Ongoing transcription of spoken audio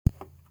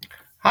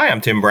Hi,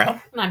 I'm Tim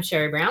Brown. And I'm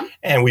Sherry Brown.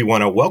 And we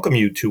want to welcome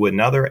you to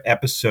another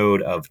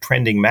episode of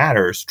Trending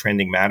Matters.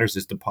 Trending Matters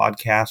is the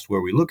podcast where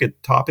we look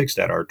at topics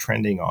that are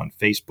trending on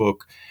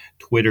Facebook,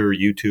 Twitter,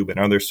 YouTube, and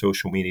other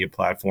social media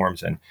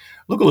platforms and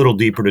look a little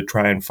deeper to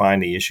try and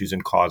find the issues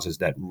and causes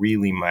that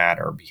really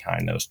matter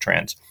behind those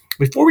trends.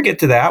 Before we get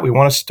to that, we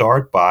want to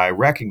start by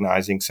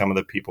recognizing some of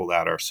the people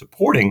that are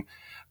supporting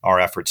our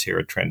efforts here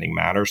at Trending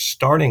Matters,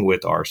 starting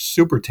with our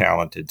super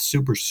talented,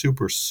 super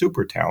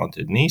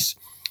talented niece,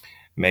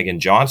 Megan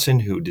Johnson,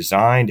 who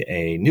designed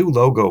a new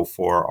logo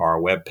for our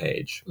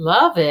webpage.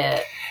 Love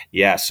it.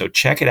 Yeah, so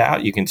check it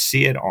out. You can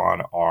see it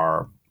on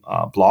our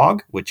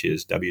blog, which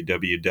is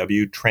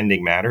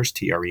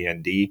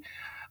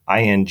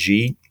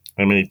www.trendingmatters,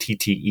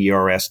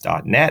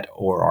 TRENDINGMATTERS.net,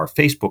 or our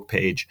Facebook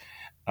page.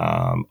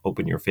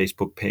 Open your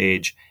Facebook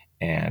page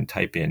and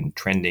type in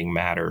Trending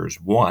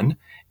Matters 1,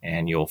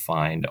 and you'll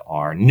find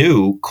our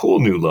cool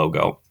new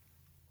logo.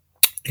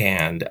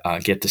 And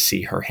get to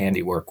see her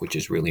handiwork, which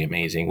is really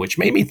amazing, which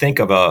made me think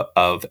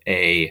of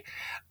a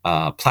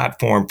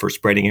platform for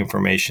spreading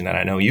information that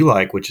I know you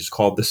like, which is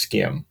called The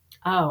Skim.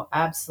 Oh,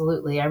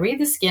 absolutely. I read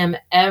The Skim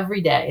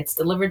every day. It's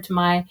delivered to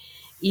my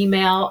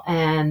email,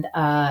 and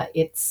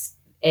it's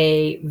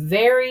a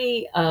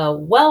very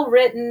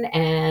well-written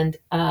and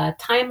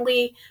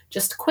timely,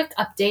 just quick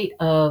update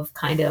of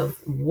kind of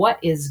what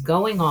is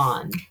going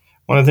on.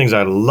 One of the things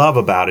I love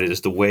about it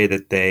is the way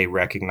that they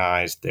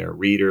recognize their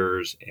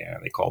readers,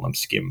 and they call them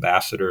Skim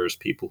ambassadors,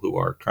 people who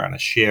are trying to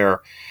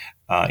share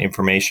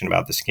information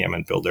about the Skim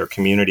and build their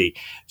community.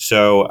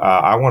 So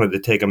I wanted to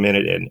take a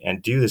minute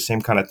and do the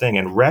same kind of thing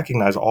and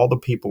recognize all the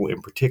people in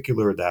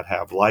particular that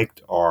have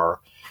liked our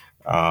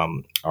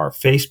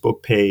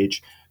Facebook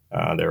page.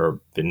 There have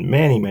been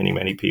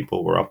many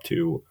people. We're up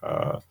to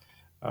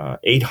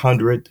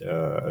 800,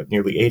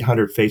 nearly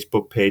 800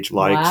 Facebook page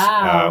likes,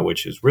 Wow.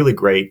 which is really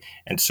great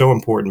and so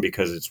important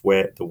because it's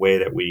the way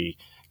that we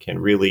can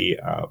really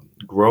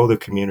grow the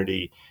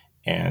community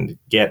and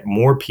get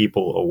more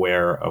people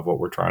aware of what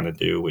we're trying to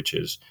do, which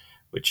is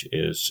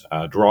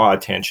draw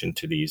attention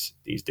to these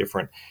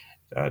different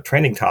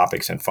trending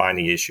topics and find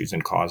the issues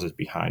and causes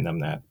behind them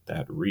that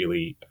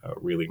really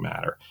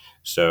matter.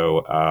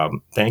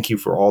 So thank you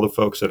for all the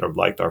folks that have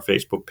liked our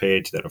Facebook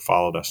page, that have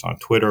followed us on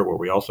Twitter, where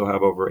we also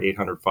have over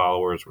 800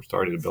 followers. We're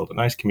starting to build a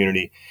nice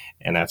community,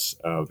 and that's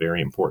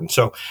very important.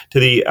 So to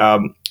the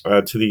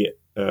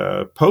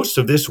posts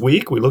of this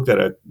week, we looked at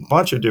a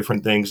bunch of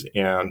different things,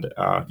 and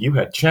you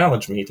had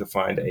challenged me to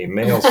find a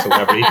male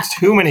celebrity.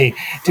 too many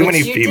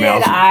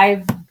females. Did,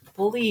 I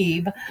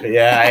believe.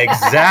 Yeah,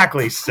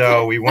 exactly.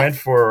 So we went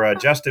for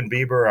Justin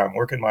Bieber. I'm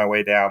working my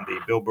way down the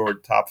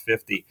Billboard Top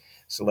 50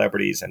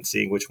 celebrities and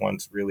seeing which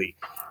ones really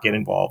get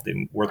involved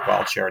in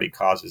worthwhile charity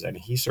causes. And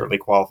he certainly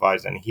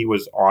qualifies. And he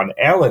was on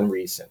Ellen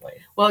recently.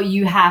 Well,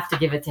 you have to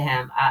give it to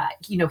him.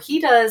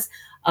 He does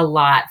a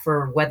lot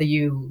for whether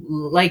you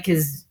like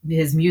his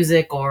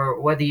music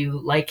or whether you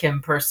like him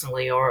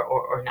personally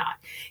or not.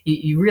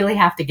 You really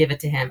have to give it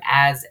to him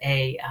as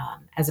a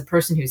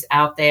person who's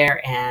out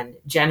there and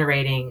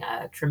generating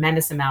a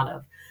tremendous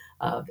amount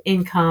of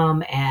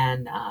income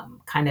and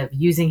kind of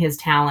using his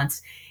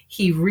talents.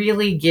 He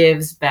really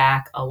gives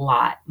back a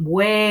lot,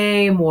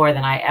 way more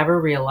than I ever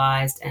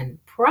realized, and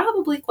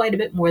probably quite a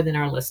bit more than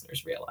our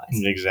listeners realize.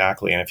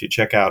 Exactly. And if you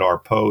check out our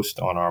post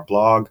on our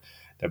blog,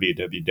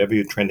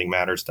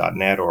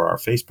 www.trendingmatters.net, or our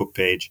Facebook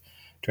page,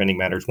 Trending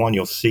Matters 1,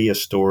 you'll see a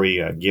story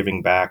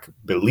giving back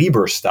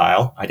Beliebe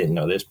style. I didn't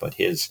know this, but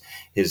his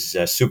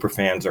super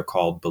fans are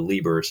called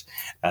Beliebers.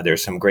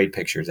 There's some great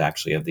pictures,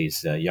 actually, of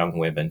these young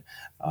women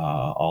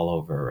all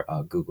over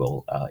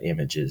Google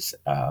Images,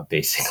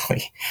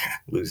 basically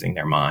losing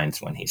their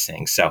minds when he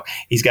sings. So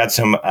he's got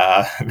some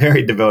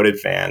very devoted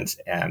fans,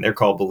 and they're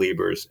called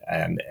Beliebers.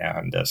 And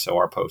so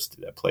our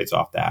post plays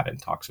off that and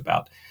talks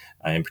about,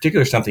 in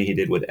particular, something he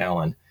did with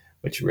Ellen,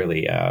 which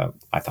really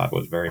I thought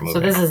was very moving. So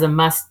this is a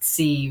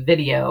must-see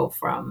video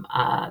from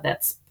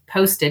that's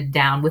posted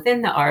down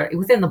within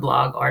the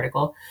blog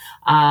article,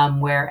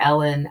 where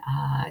Ellen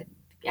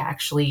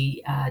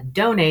actually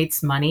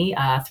donates money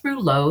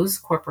through Lowe's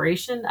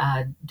Corporation,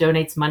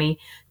 donates money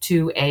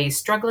to a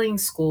struggling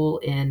school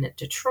in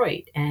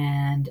Detroit,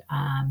 and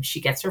she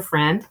gets her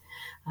friend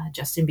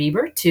Justin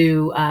Bieber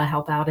to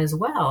help out as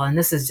well. And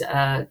this is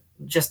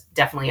just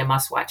definitely a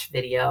must-watch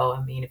video.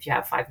 I mean, if you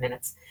have 5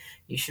 minutes,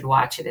 you should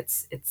watch it.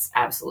 It's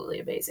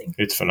absolutely amazing.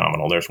 It's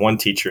phenomenal. There's one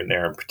teacher in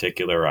there in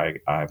particular.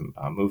 I'm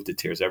moved to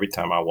tears every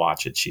time I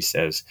watch it. She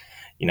says,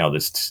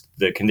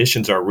 the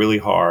conditions are really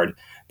hard,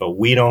 but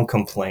we don't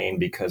complain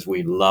because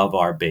we love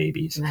our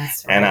babies.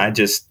 That's right. And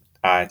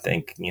I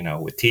think,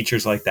 with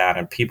teachers like that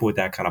and people with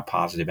that kind of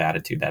positive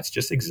attitude, that's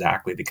just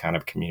exactly the kind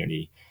of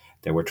community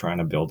that we're trying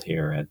to build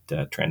here at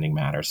Trending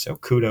Matters. So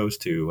kudos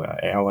to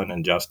Alan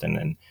and Justin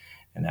and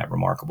that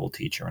remarkable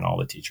teacher and all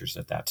the teachers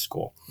at that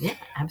school. Yeah,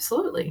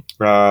 absolutely.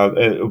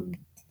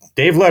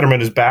 Dave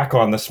Letterman is back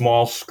on the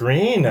small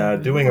screen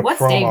doing a What's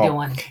Dave promo.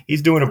 doing?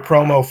 He's doing a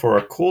promo for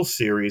a cool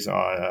series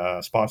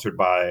on sponsored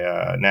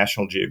by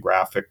National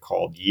Geographic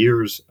called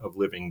Years of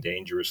Living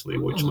Dangerously,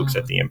 which looks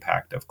at Mm. the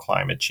impact of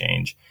climate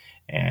change.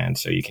 And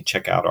so you can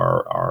check out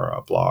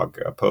our blog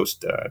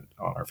post on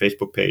our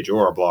Facebook page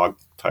or our blog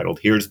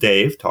titled "Here's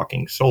Dave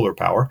Talking Solar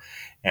Power,"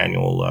 and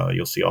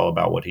you'll see all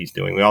about what he's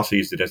doing. We also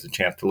used it as a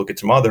chance to look at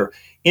some other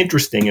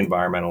interesting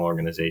environmental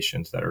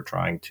organizations that are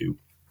trying to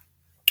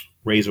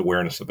raise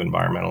awareness of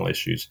environmental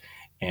issues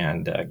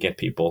and get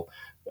people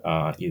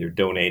either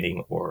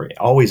donating or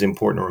always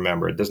important to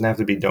remember it doesn't have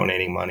to be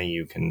donating money.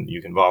 You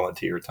can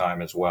volunteer your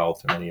time as well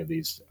to many of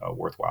these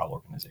worthwhile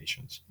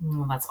organizations.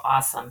 That's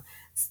awesome.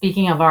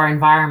 Speaking of our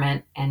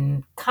environment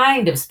and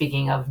kind of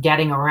speaking of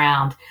getting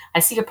around, I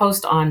see a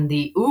post on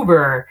the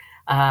Uber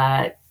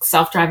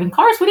self-driving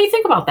cars. What do you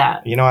think about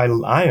that?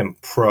 I am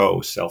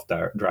pro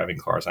self-driving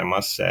cars. I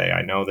must say,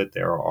 I know that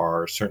there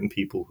are certain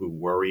people who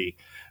worry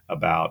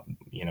about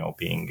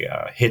being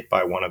hit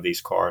by one of these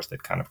cars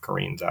that kind of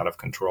careens out of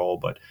control,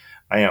 but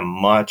I am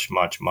much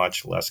much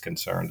much less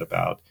concerned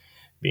about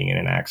being in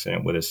an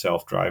accident with a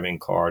self-driving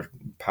car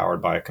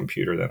powered by a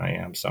computer than I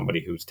am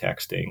somebody who's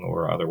texting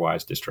or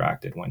otherwise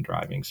distracted when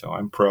driving. So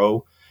I'm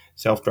pro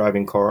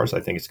self-driving cars. I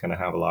think it's going to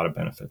have a lot of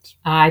benefits.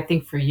 I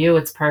think for you,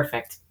 it's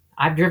perfect.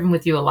 I've driven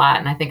with you a lot,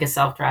 and I think a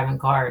self-driving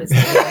car is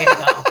the way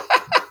to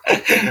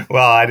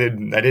Well, I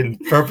didn't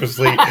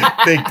purposely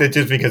think that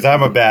just because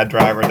I'm a bad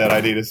driver that I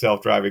need a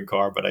self-driving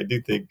car, but I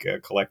do think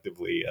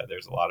collectively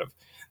there's a lot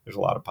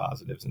of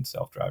positives in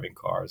self-driving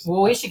cars.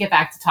 Well, we should get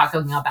back to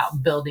talking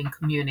about building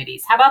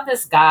communities. How about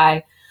this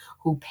guy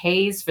who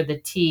pays for the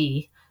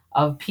tea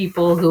of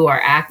people who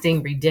are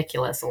acting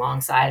ridiculous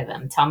alongside of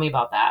him? Tell me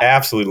about I that.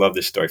 absolutely love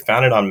this story.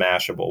 Found it on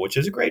Mashable, which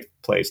is a great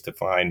place to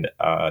find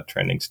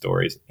trending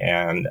stories,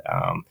 and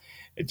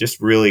it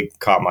just really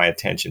caught my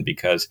attention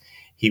because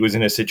he was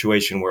in a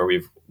situation where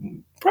we've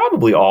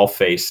probably all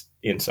faced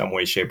in some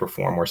way, shape, or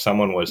form, where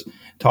someone was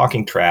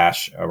talking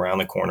trash around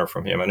the corner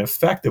from him and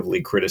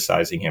effectively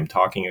criticizing him.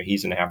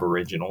 He's an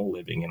Aboriginal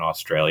living in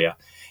Australia,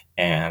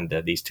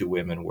 and these two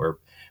women were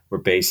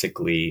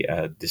basically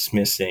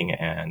dismissing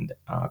and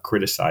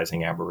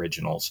criticizing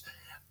Aboriginals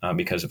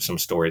because of some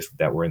stories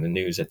that were in the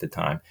news at the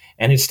time.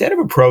 And instead of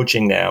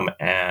approaching them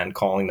and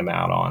calling them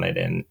out on it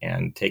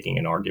and taking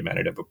an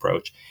argumentative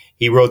approach,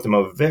 he wrote them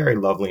a very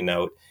lovely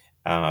note,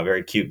 a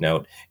very cute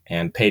note,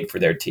 and paid for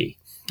their tea.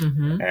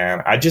 Mm-hmm.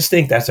 And I just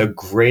think that's a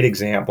great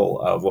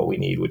example of what we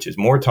need, which is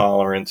more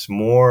tolerance,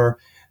 more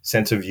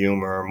sense of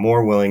humor,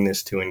 more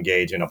willingness to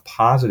engage in a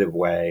positive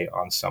way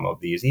on some of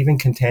these, even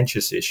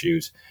contentious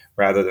issues,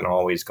 rather than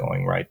always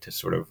going right to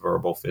sort of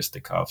verbal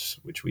fisticuffs,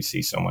 which we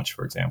see so much,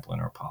 for example,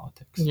 in our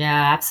politics.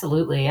 Yeah,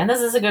 absolutely. And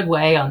this is a good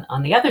way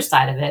on the other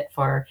side of it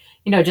for,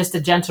 just a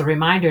gentle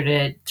reminder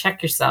to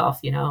check yourself.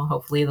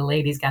 Hopefully the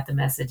ladies got the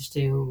message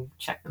to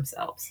check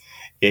themselves.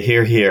 Yeah,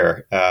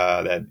 here,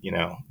 that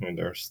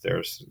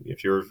there's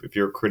if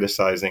you're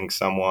criticizing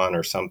someone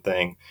or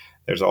something,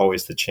 there's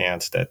always the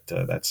chance that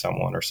that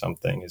someone or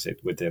something is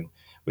within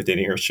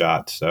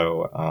earshot.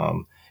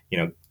 So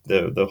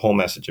the whole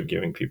message of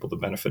giving people the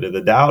benefit of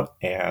the doubt,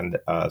 and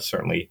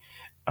certainly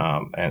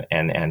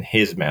and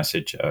his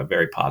message, a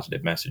very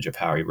positive message of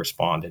how he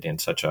responded in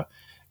such a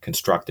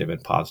constructive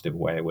and positive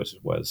way,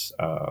 was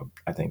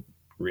I think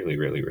really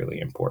really really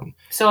important.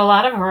 So a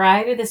lot of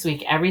variety this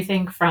week.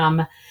 Everything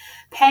from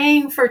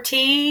paying for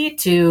tea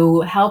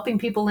to helping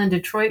people in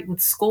Detroit with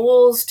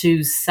schools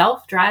to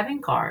self-driving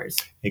cars.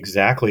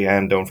 Exactly,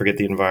 and don't forget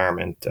the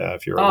environment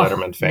if you're a Oh,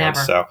 Letterman fan.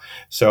 never.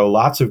 So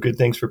lots of good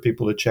things for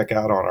people to check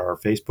out on our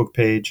Facebook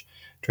page,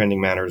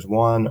 Trending Matters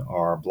One,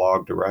 our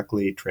blog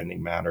directly,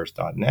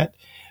 trendingmatters.net,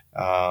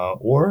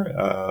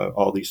 or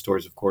all these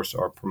stories, of course,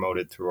 are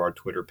promoted through our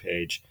Twitter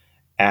page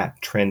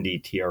at Trendy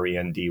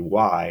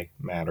TRENDY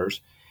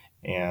Matters,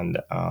 and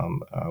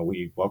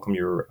we welcome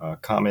your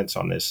comments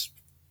on this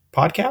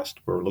podcast.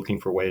 We're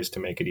looking for ways to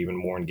make it even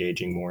more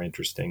engaging, more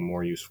interesting,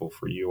 more useful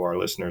for you, our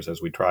listeners,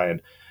 as we try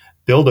and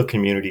build a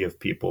community of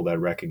people that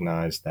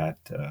recognize that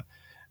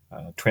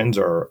trends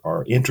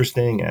are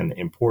interesting and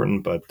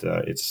important, but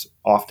it's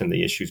often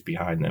the issues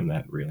behind them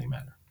that really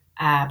matter.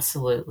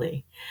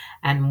 Absolutely.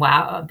 And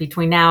wow,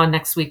 between now and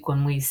next week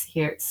when we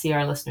see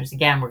our listeners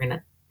again, we're going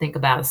to think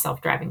about a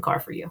self-driving car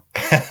for you.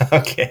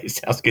 Okay,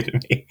 sounds good to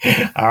me.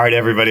 All right,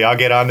 everybody, I'll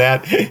get on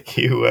that.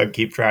 You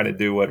keep trying to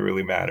do what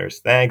really matters.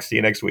 Thanks. See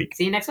you next week.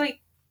 See you next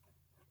week.